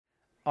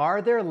Are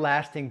there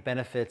lasting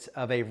benefits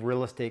of a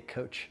real estate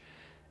coach?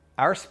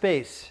 Our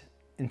space,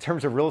 in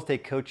terms of real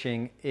estate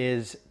coaching,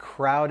 is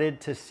crowded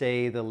to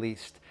say the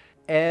least.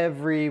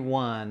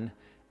 Everyone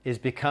is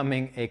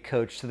becoming a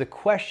coach. So the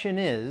question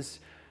is,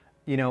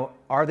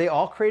 are they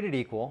all created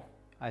equal?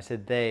 I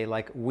said they,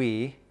 like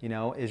we,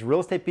 is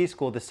Real Estate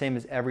B-School the same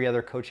as every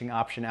other coaching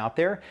option out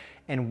there?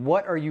 And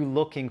what are you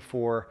looking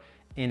for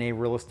in a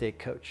real estate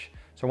coach?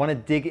 So I want to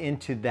dig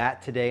into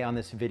that today on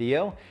this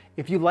video.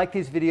 If you like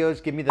these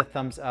videos, give me the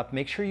thumbs up.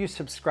 Make sure you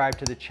subscribe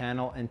to the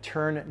channel and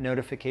turn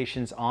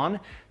notifications on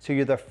so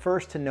you're the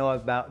first to know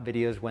about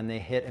videos when they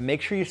hit. And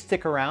make sure you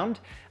stick around.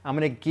 I'm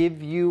going to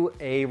give you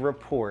a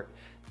report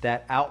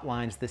that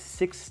outlines the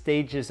 6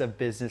 stages of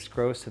business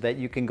growth so that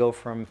you can go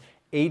from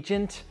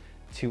agent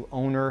to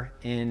owner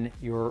in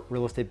your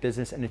real estate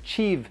business and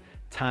achieve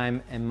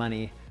time and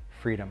money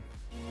freedom.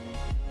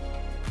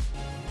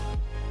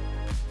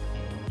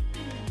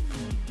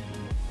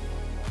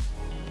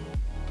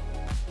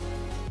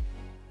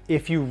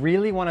 If you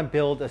really want to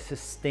build a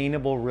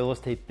sustainable real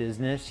estate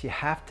business, you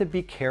have to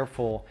be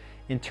careful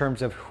in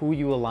terms of who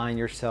you align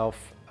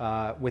yourself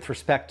with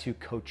respect to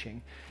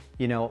coaching.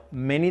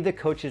 Many of the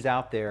coaches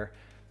out there,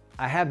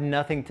 I have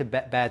nothing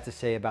bad to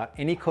say about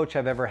any coach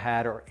I've ever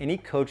had or any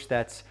coach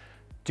that's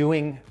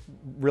doing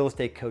real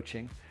estate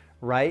coaching,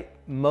 right?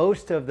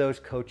 Most of those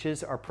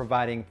coaches are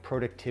providing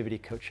productivity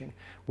coaching,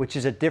 which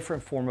is a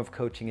different form of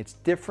coaching. It's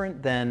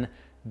different than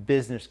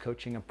business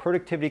coaching. A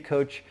productivity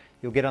coach,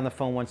 you'll get on the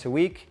phone once a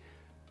week.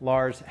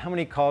 Lars, how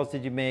many calls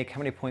did you make? How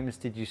many appointments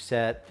did you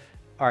set?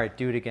 All right,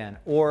 do it again.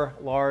 Or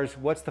Lars,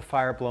 what's the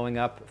fire blowing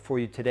up for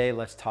you today?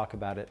 Let's talk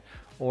about it.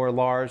 Or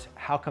Lars,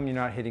 how come you're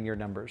not hitting your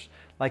numbers?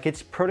 Like,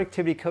 it's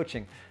productivity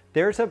coaching.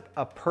 There's a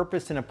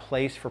purpose and a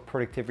place for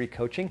productivity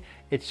coaching.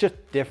 It's just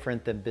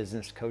different than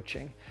business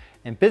coaching.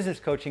 And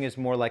business coaching is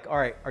more like, all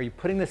right, are you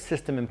putting the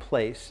system in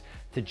place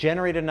to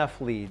generate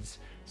enough leads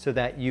so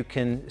that you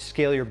can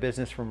scale your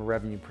business from a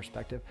revenue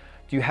perspective?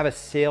 Do you have a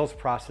sales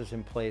process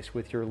in place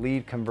with your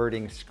lead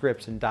converting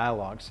scripts and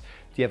dialogues?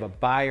 Do you have a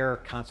buyer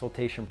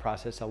consultation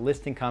process, a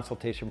listing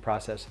consultation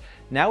process?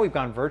 Now we've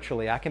gone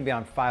virtually. I can be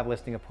on 5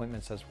 listing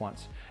appointments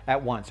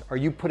at once. Are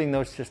you putting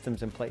those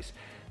systems in place?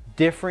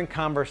 Different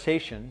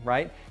conversation,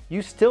 right?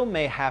 You still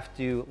may have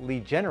to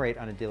lead generate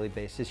on a daily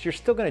basis. You're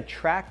still going to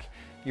track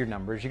your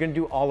numbers. You're going to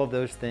do all of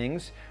those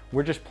things.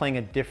 We're just playing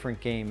a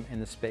different game in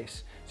the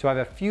space. So I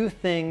have a few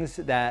things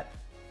that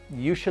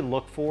you should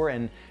look for,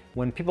 and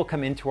when people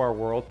come into our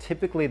world,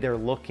 typically they're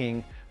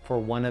looking for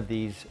one of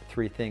these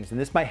 3 things. And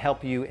this might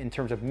help you in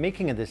terms of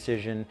making a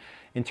decision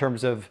in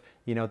terms of,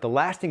 the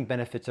lasting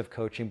benefits of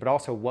coaching, but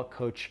also what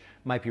coach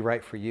might be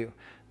right for you.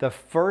 The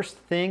first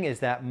thing is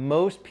that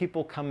most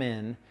people come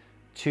in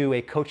to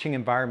a coaching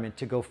environment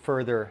to go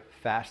further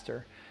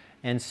faster.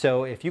 And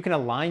so if you can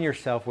align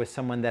yourself with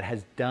someone that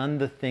has done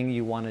the thing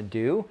you want to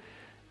do,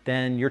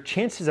 then your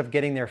chances of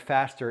getting there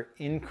faster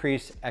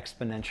increase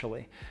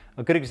exponentially.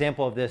 A good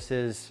example of this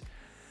is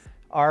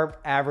our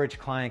average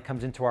client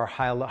comes into our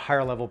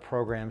higher level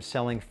program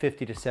selling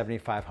 50 to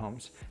 75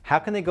 homes. How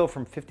can they go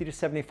from 50 to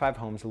 75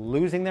 homes,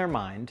 losing their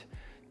mind,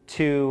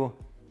 to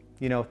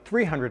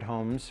 300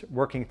 homes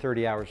working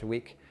 30 hours a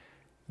week?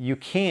 You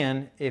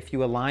can if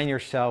you align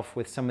yourself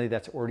with somebody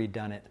that's already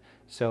done it.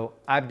 So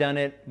I've done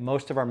it.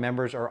 Most of our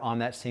members are on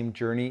that same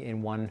journey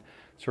in one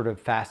sort of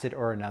facet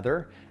or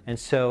another. And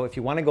so if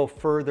you want to go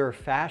further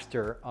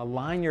faster,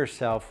 align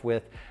yourself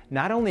with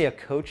not only a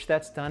coach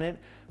that's done it,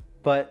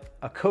 but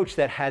a coach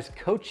that has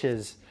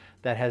coaches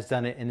that has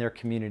done it in their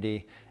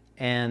community,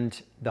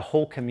 and the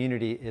whole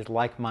community is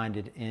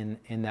like-minded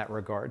in that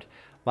regard.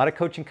 A lot of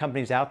coaching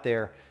companies out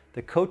there,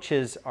 the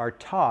coaches are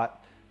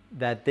taught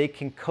that they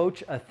can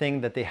coach a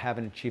thing that they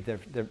haven't achieved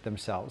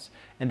themselves.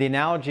 And the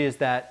analogy is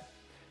that,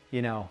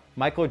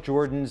 Michael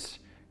Jordan's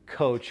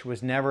coach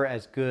was never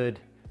as good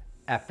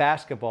at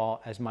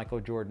basketball as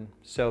Michael Jordan.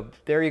 So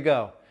there you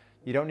go.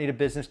 You don't need a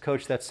business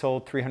coach that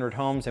sold 300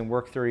 homes and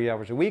worked 30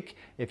 hours a week.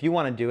 If you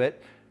want to do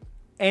it,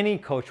 any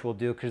coach will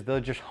do, because they'll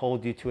just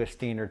hold you to a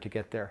standard to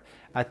get there.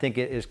 I think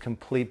it is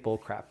complete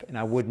bullcrap, and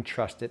I wouldn't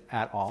trust it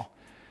at all.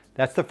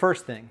 That's the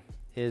first thing,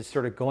 is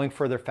sort of going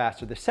further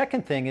faster. The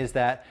second thing is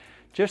that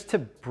just to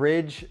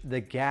bridge the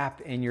gap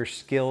in your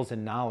skills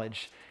and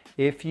knowledge,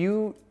 if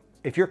your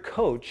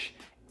coach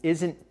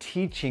isn't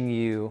teaching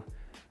you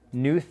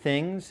new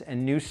things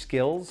and new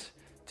skills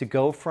to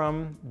go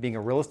from being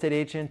a real estate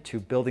agent to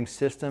building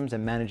systems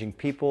and managing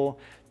people,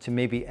 to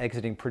maybe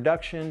exiting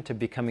production, to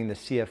becoming the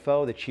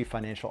CFO, the chief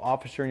financial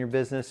officer in your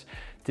business,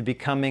 to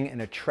becoming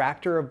an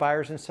attractor of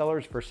buyers and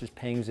sellers versus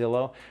paying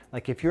Zillow.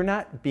 Like, if you're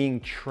not being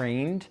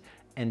trained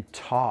and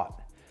taught,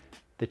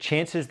 the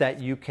chances that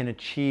you can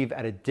achieve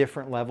at a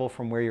different level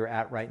from where you're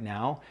at right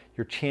now,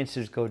 your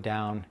chances go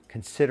down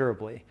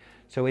considerably.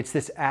 So it's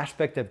this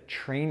aspect of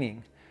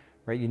training,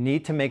 right? You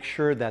need to make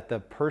sure that the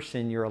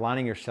person you're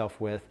aligning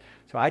yourself with.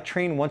 So I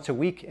train once a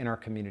week in our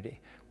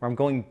community, where I'm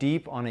going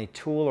deep on a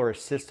tool or a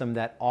system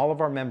that all of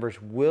our members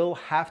will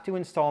have to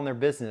install in their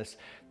business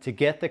to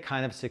get the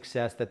kind of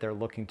success that they're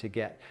looking to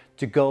get,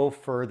 to go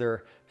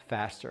further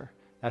faster.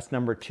 That's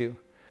number 2.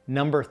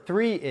 Number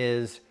 3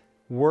 is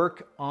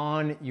work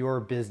on your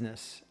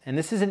business. And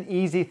this is an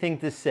easy thing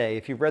to say.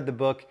 If you've read the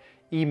book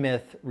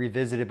E-Myth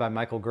Revisited by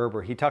Michael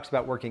Gerber, he talks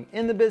about working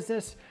in the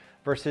business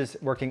versus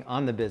working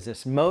on the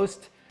business.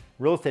 Most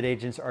real estate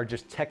agents are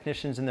just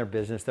technicians in their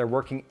business. They're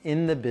working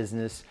in the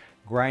business,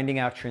 grinding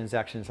out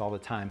transactions all the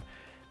time.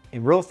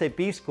 In Real Estate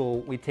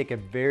B-School, we take a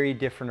very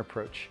different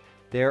approach.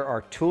 There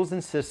are tools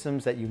and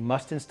systems that you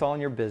must install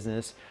in your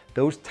business.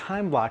 Those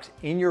time blocks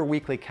in your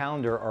weekly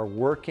calendar are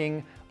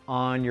working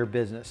on your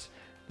business.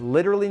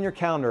 Literally in your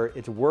calendar,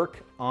 it's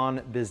work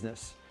on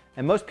business.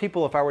 And most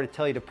people, if I were to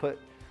tell you to put,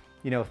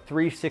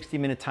 3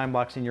 60-minute time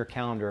blocks in your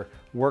calendar,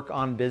 work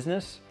on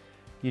business,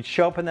 you'd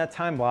show up in that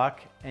time block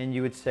and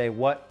you would say,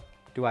 what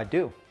do I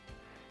do?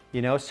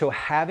 So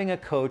having a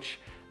coach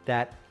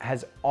that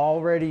has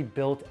already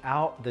built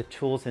out the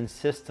tools and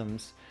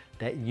systems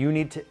that you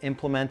need to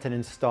implement and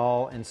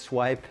install and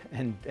swipe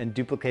and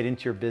duplicate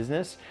into your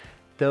business,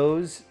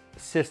 those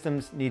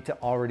systems need to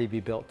already be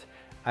built.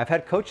 I've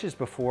had coaches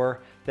before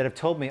that have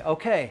told me,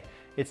 okay,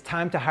 it's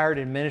time to hire an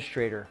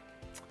administrator.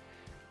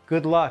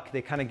 Good luck.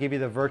 They kind of give you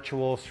the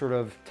virtual sort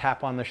of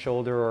tap on the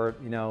shoulder or,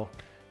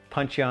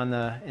 punch you in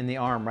the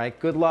arm, right?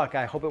 Good luck.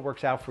 I hope it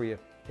works out for you.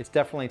 It's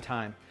definitely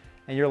time.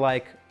 And you're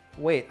like,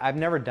 wait, I've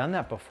never done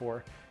that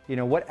before.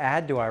 What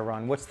ad do I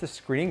run? What's the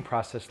screening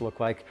process look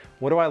like?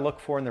 What do I look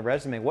for in the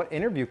resume? What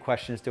interview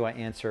questions do I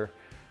answer?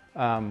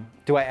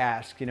 Do I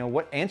ask?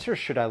 What answers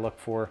should I look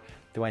for?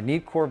 Do I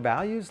need core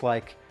values?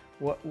 Like,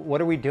 what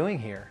are we doing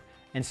here?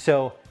 And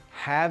so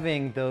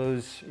having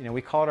those,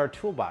 we call it our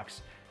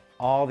toolbox.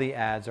 All the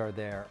ads are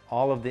there,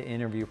 all of the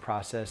interview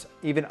process,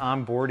 even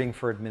onboarding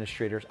for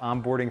administrators,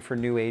 onboarding for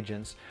new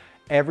agents,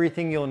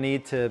 everything you'll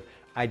need to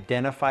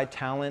identify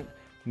talent,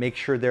 make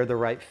sure they're the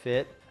right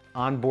fit,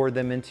 onboard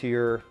them into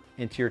your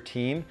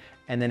team,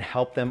 and then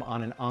help them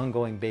on an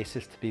ongoing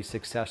basis to be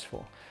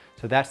successful.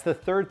 So that's the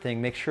third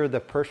thing. Make sure the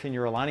person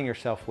you're aligning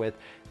yourself with,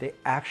 they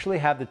actually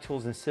have the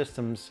tools and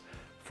systems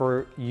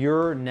for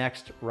your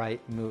next right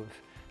move.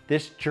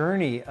 This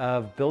journey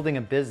of building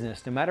a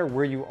business, no matter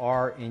where you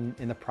are in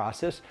the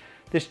process,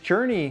 this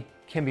journey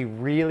can be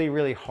really,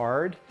 really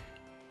hard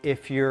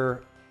if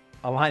you're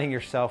aligning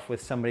yourself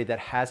with somebody that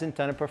hasn't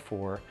done it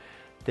before.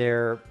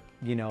 They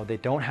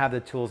don't have the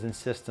tools and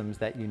systems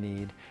that you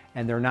need,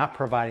 and they're not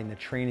providing the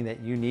training that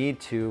you need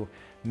to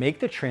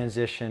make the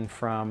transition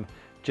from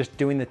just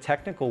doing the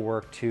technical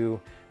work to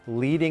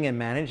leading and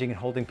managing and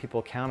holding people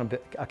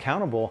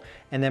accountable,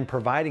 and then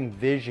providing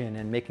vision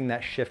and making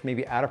that shift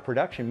maybe out of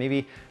production,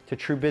 maybe to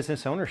true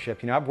business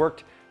ownership. I've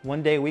worked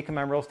 1 day a week in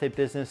my real estate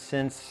business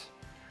since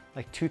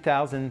like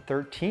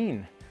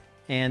 2013.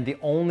 And the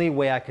only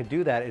way I could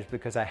do that is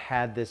because I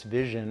had this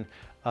vision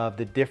of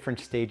the different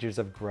stages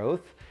of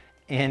growth.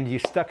 And you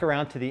stuck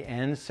around to the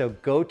end, so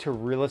go to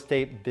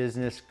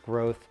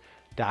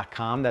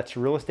realestatebusinessgrowth.com. That's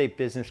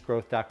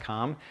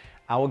realestatebusinessgrowth.com.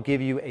 I will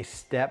give you a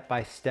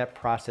step-by-step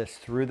process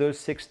through those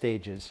 6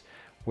 stages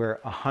where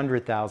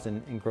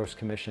 100,000 in gross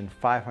commission,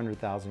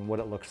 500,000, what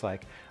it looks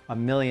like, $1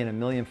 million, $1.5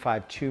 million,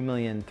 $2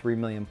 million, $3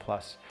 million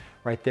plus,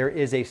 right? There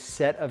is a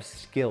set of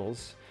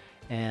skills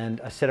and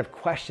a set of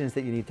questions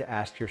that you need to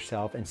ask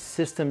yourself and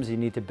systems you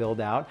need to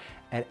build out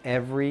at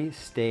every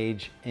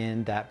stage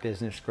in that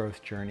business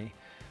growth journey.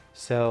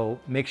 So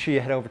make sure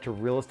you head over to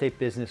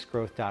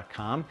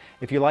realestatebusinessgrowth.com.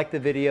 If you like the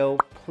video,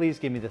 please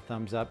give me the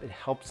thumbs up. It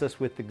helps us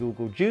with the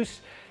Google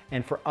juice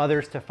and for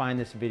others to find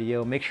this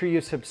video. Make sure you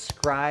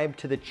subscribe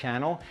to the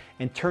channel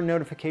and turn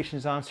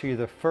notifications on so you're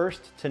the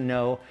first to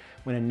know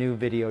when a new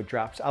video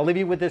drops. I'll leave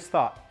you with this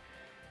thought.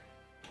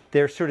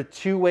 There's sort of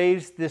 2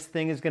 ways this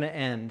thing is going to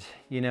end.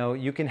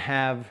 You can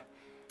have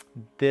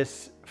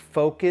this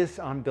focus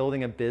on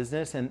building a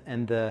business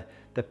and the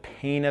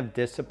pain of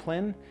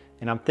discipline.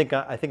 And I think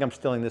I'm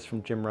stealing this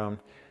from Jim Rohn.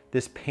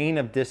 This pain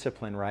of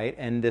discipline, right?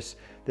 And this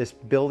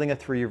building a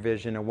 3-year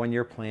vision, a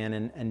 1-year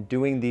plan, and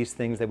doing these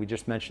things that we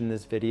just mentioned in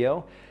this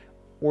video.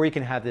 Or you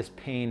can have this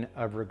pain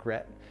of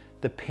regret.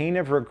 The pain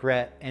of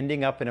regret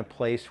ending up in a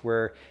place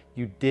where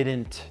you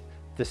didn't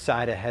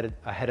decide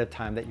ahead of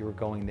time that you were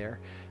going there.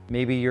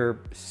 Maybe you're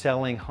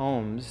selling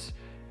homes,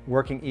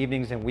 working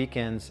evenings and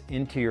weekends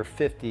into your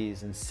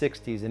 50s and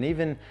 60s, and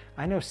even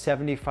I know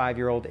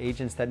 75-year-old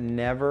agents that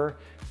never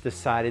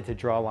decided to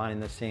draw a line in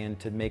the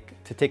sand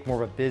to take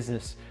more of a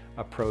business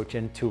approach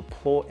and to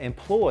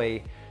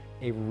employ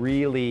a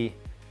really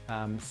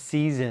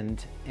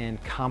seasoned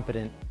and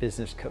competent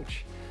business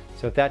coach.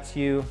 So if that's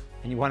you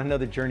and you want to know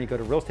the journey, go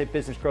to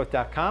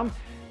realestatebusinessgrowth.com.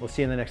 We'll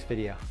see you in the next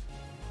video.